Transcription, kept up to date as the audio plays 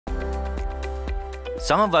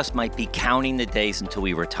Some of us might be counting the days until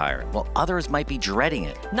we retire, while others might be dreading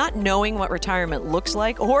it. Not knowing what retirement looks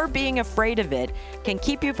like or being afraid of it can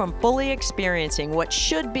keep you from fully experiencing what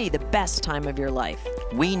should be the best time of your life.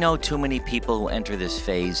 We know too many people who enter this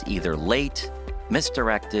phase either late,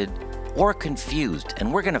 misdirected, or confused,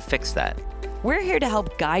 and we're going to fix that. We're here to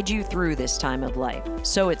help guide you through this time of life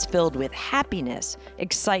so it's filled with happiness,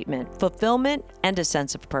 excitement, fulfillment, and a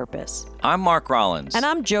sense of purpose. I'm Mark Rollins. And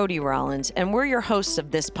I'm Jody Rollins, and we're your hosts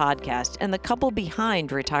of this podcast and the couple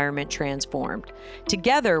behind Retirement Transformed.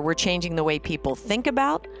 Together, we're changing the way people think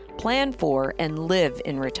about, plan for, and live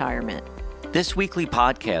in retirement. This weekly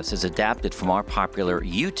podcast is adapted from our popular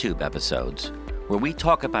YouTube episodes, where we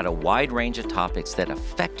talk about a wide range of topics that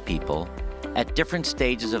affect people at different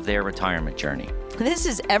stages of their retirement journey. This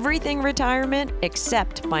is everything retirement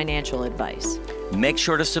except financial advice. Make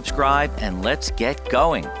sure to subscribe and let's get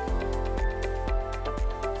going.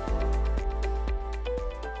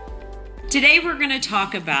 Today we're going to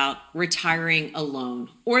talk about retiring alone,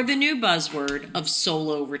 or the new buzzword of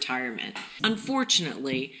solo retirement.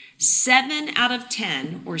 Unfortunately, 7 out of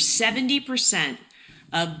 10, or 70%,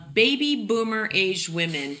 of baby boomer aged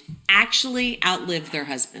women actually outlive their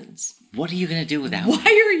husbands. What are you going to do without me? Why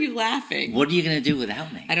are you laughing? What are you going to do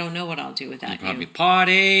without me? I don't know what I'll do without you. Probably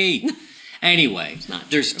party. Anyway,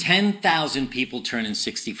 there's true. 10,000 people turning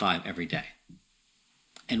 65 every day.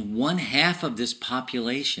 And one half of this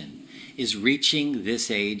population is reaching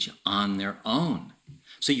this age on their own.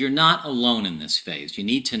 So you're not alone in this phase. You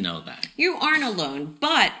need to know that. You aren't alone,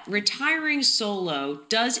 but retiring solo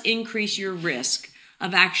does increase your risk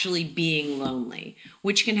of actually being lonely,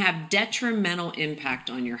 which can have detrimental impact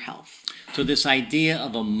on your health. So this idea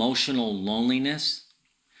of emotional loneliness,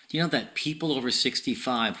 do you know that people over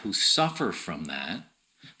 65 who suffer from that,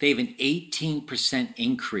 they have an 18%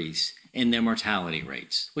 increase in their mortality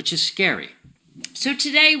rates, which is scary. So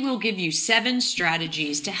today we'll give you 7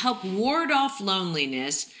 strategies to help ward off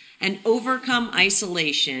loneliness and overcome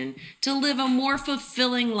isolation to live a more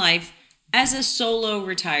fulfilling life as a solo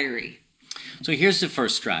retiree. So here's the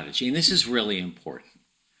first strategy, and this is really important.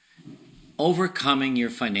 Overcoming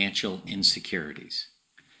your financial insecurities.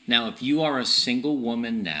 Now, if you are a single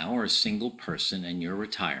woman now or a single person and you're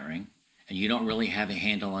retiring and you don't really have a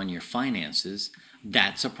handle on your finances,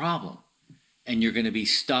 that's a problem. And you're going to be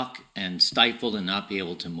stuck and stifled and not be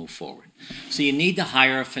able to move forward. So you need to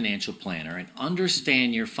hire a financial planner and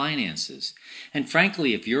understand your finances. And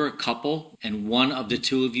frankly, if you're a couple and one of the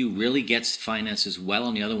two of you really gets finances well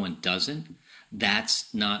and the other one doesn't,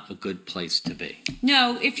 that's not a good place to be.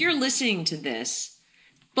 No, if you're listening to this,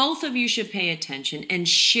 both of you should pay attention and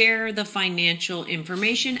share the financial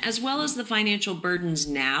information as well as the financial burdens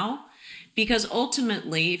now. Because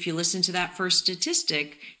ultimately, if you listen to that first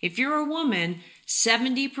statistic, if you're a woman,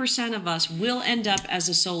 70% of us will end up as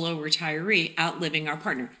a solo retiree outliving our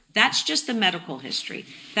partner. That's just the medical history.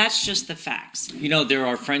 That's just the facts. You know, there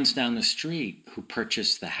are friends down the street who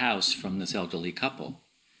purchased the house from this elderly couple.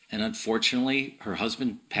 And unfortunately, her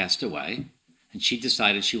husband passed away, and she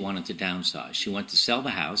decided she wanted to downsize. She went to sell the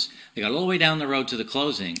house. They got all the way down the road to the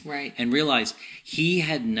closing, right, and realized he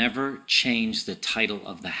had never changed the title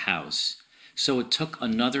of the house. So it took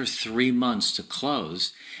another 3 months to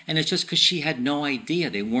close, and it's just because she had no idea.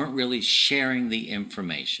 They weren't really sharing the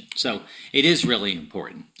information. So it is really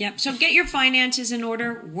important. Yep. So get your finances in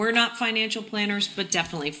order. We're not financial planners, but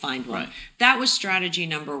definitely find one. Right. That was strategy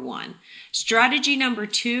number 1. Strategy number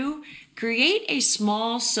 2, create a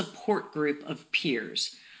small support group of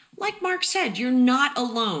peers. Like Mark said, you're not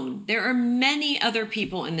alone. There are many other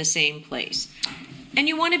people in the same place. And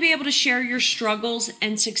you want to be able to share your struggles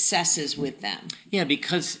and successes with them. Yeah,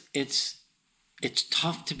 because it's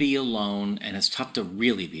tough to be alone, and it's tough to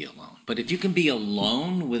really be alone. But if you can be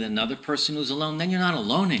alone with another person who's alone, then you're not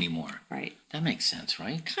alone anymore. Right. That makes sense,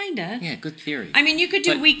 right? Kinda. Yeah, good theory. I mean, you could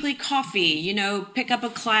do weekly coffee, pick up a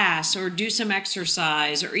class or do some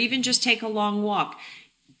exercise or even just take a long walk.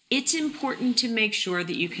 It's important to make sure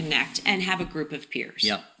that you connect and have a group of peers.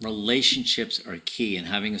 Yep. Relationships are key, and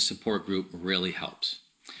having a support group really helps.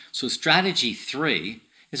 So strategy 3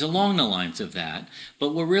 is along the lines of that,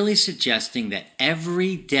 but we're really suggesting that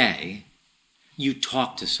every day you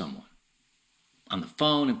talk to someone on the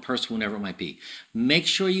phone, in person, whenever it might be. Make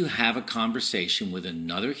sure you have a conversation with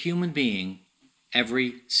another human being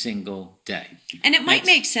every single day. And it might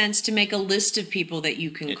make sense to make a list of people that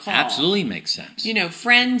you can call. It absolutely makes sense.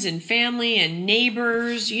 Friends and family and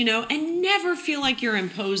neighbors, and never feel like you're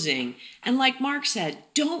imposing. And like Mark said,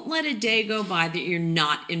 don't let a day go by that you're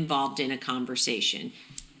not involved in a conversation.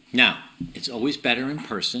 Now, it's always better in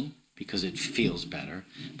person because it feels better.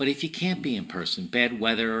 But if you can't be in person, bad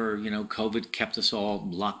weather, COVID kept us all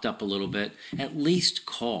locked up a little bit, at least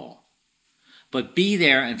call. But be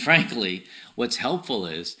there, and frankly, what's helpful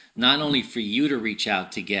is not only for you to reach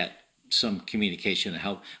out to get some communication and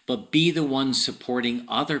help, but be the one supporting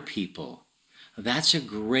other people. That's a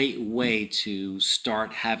great way to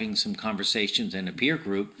start having some conversations in a peer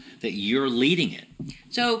group that you're leading it.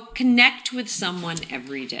 So connect with someone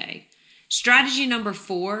every day. Strategy number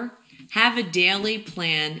 4, have a daily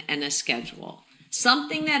plan and a schedule.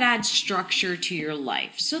 Something that adds structure to your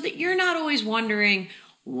life so that you're not always wondering,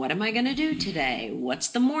 what am I going to do today? What's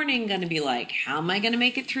the morning going to be like? How am I going to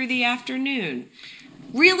make it through the afternoon?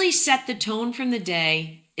 Really set the tone from the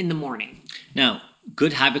day in the morning. Now,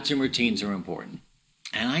 good habits and routines are important.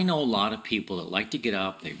 And I know a lot of people that like to get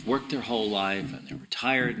up, they've worked their whole life and they're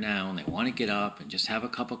retired now and they want to get up and just have a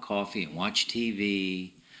cup of coffee and watch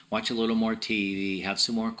TV, watch a little more TV, have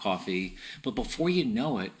some more coffee. But before you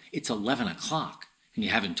know it, it's 11 o'clock and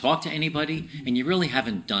you haven't talked to anybody and you really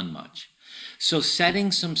haven't done much. So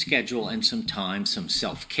setting some schedule and some time, some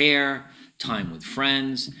self-care, time with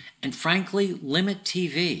friends, and frankly, limit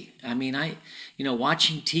TV. I mean,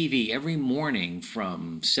 watching TV every morning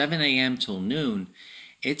from 7 a.m. till noon,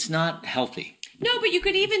 it's not healthy. No, but you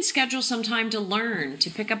could even schedule some time to learn, to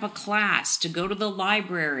pick up a class, to go to the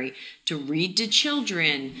library, to read to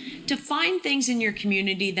children, to find things in your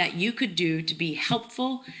community that you could do to be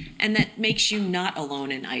helpful and that makes you not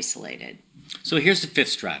alone and isolated. So here's the 5th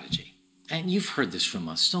strategy. And you've heard this from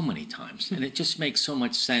us so many times, and it just makes so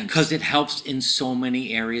much sense because it helps in so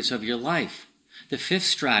many areas of your life. The 5th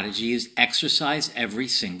strategy is exercise every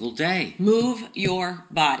single day. Move your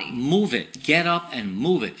body. Move it. Get up and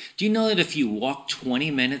move it. Do you know that if you walk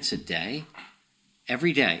 20 minutes a day,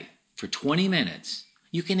 every day, for 20 minutes,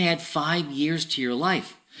 you can add 5 years to your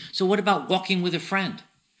life? So what about walking with a friend?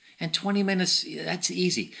 And 20 minutes, that's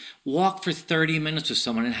easy. Walk for 30 minutes with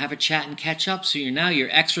someone and have a chat and catch up. So you're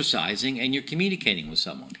exercising and you're communicating with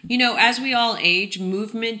someone. As we all age,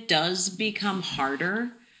 movement does become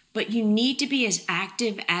harder, but you need to be as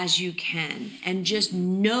active as you can and just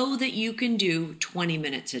know that you can do 20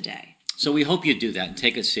 minutes a day. So we hope you do that and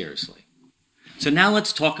take it seriously. So now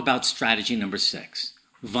let's talk about strategy number 6,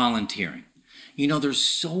 volunteering. There's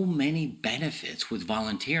so many benefits with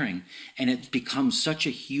volunteering, and it's become such a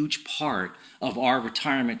huge part of our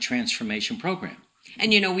retirement transformation program.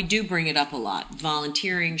 And we do bring it up a lot.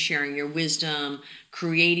 Volunteering, sharing your wisdom,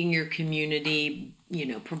 creating your community,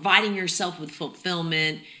 providing yourself with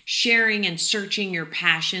fulfillment, sharing and searching your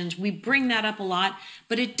passions. We bring that up a lot,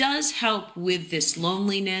 but it does help with this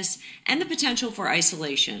loneliness and the potential for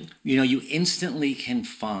isolation. You instantly can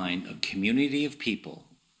find a community of people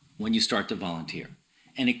when you start to volunteer.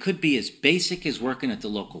 And it could be as basic as working at the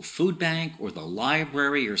local food bank or the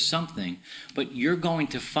library or something, but you're going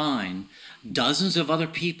to find dozens of other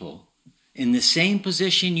people in the same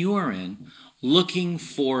position you are in looking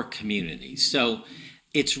for community. So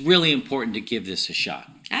it's really important to give this a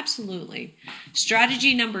shot. Absolutely.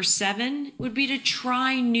 Strategy number 7 would be to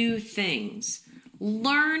try new things.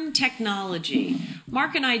 Learn technology.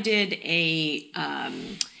 Mark and I did a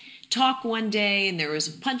talk one day, and there was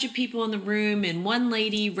a bunch of people in the room, and one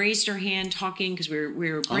lady raised her hand talking because we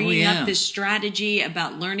were bringing up this strategy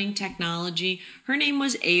about learning technology. Her name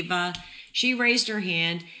was Ava. She raised her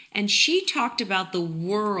hand, and she talked about the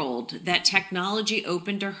world that technology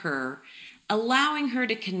opened to her, allowing her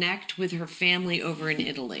to connect with her family over in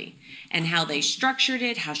Italy, and how they structured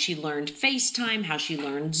it, how she learned FaceTime, how she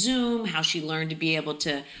learned Zoom, how she learned to be able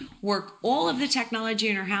to work all of the technology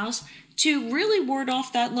in her house to really ward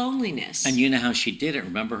off that loneliness. And you know how she did it?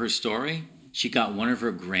 Remember her story? She got one of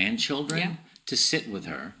her grandchildren to sit with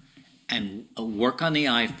her and work on the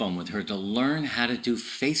iPhone with her to learn how to do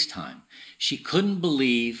FaceTime. She couldn't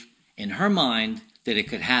believe in her mind that it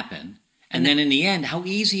could happen. And then in the end, how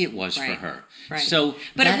easy it was for her. Right.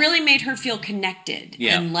 But it really made her feel connected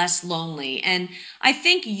and less lonely. And I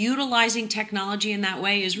think utilizing technology in that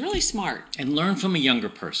way is really smart. And learn from a younger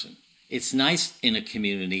person. It's nice in a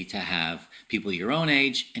community to have people your own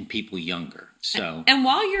age and people younger. And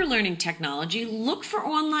while you're learning technology, look for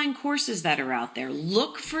online courses that are out there.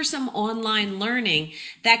 Look for some online learning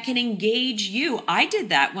that can engage you. I did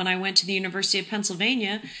that when I went to the University of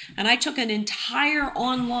Pennsylvania, and I took an entire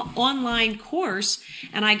online course,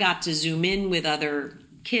 and I got to Zoom in with other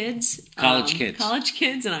kids. College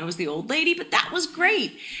kids, and I was the old lady, but that was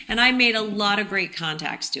great. And I made a lot of great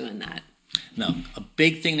contacts doing that. Now, a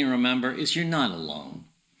big thing to remember is you're not alone.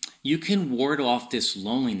 You can ward off this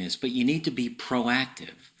loneliness, but you need to be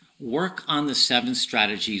proactive. Work on the 7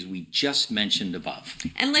 strategies we just mentioned above.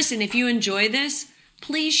 And listen, if you enjoy this,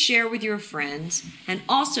 Please share with your friends, and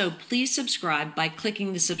also please subscribe by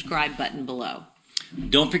clicking the subscribe button below.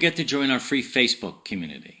 Don't forget to join our free Facebook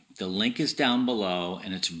community. The link is down below,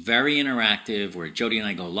 and it's very interactive, where Jody and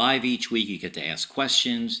I go live each week. You get to ask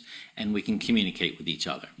questions, and we can communicate with each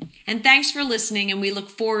other. And thanks for listening, and we look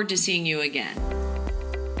forward to seeing you again.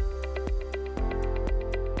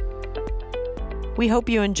 We hope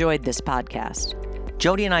you enjoyed this podcast.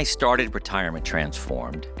 Jody and I started Retirement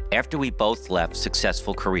Transformed after we both left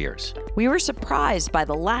successful careers. We were surprised by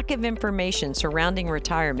the lack of information surrounding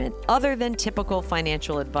retirement other than typical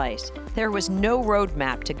financial advice. There was no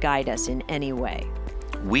roadmap to guide us in any way.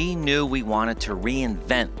 We knew we wanted to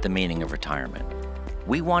reinvent the meaning of retirement.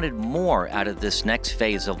 We wanted more out of this next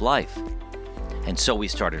phase of life. And so we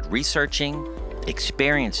started researching,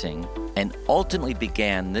 experiencing, and ultimately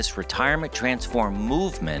began this Retirement Transform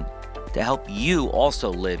movement to help you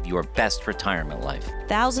also live your best retirement life.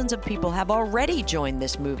 Thousands of people have already joined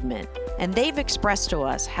this movement, and they've expressed to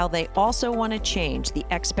us how they also want to change the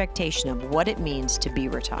expectation of what it means to be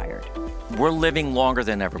retired. We're living longer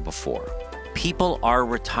than ever before. People are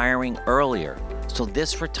retiring earlier, so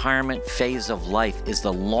this retirement phase of life is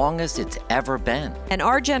the longest it's ever been. And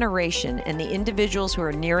our generation and the individuals who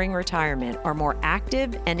are nearing retirement are more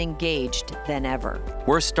active and engaged than ever.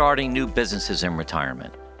 We're starting new businesses in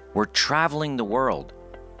retirement. We're traveling the world,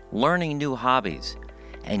 learning new hobbies,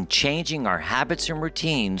 and changing our habits and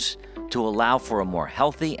routines to allow for a more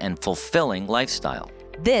healthy and fulfilling lifestyle.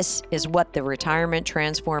 This is what the Retirement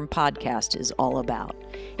Transform podcast is all about.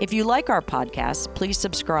 If you like our podcast, please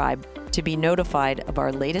subscribe to be notified of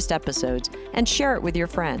our latest episodes and share it with your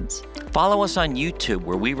friends. Follow us on YouTube,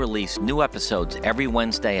 where we release new episodes every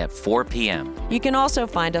Wednesday at 4 p.m. You can also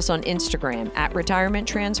find us on Instagram at Retirement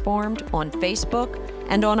Transformed, on Facebook,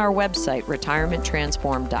 and on our website,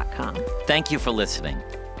 retirementtransformed.com. Thank you for listening.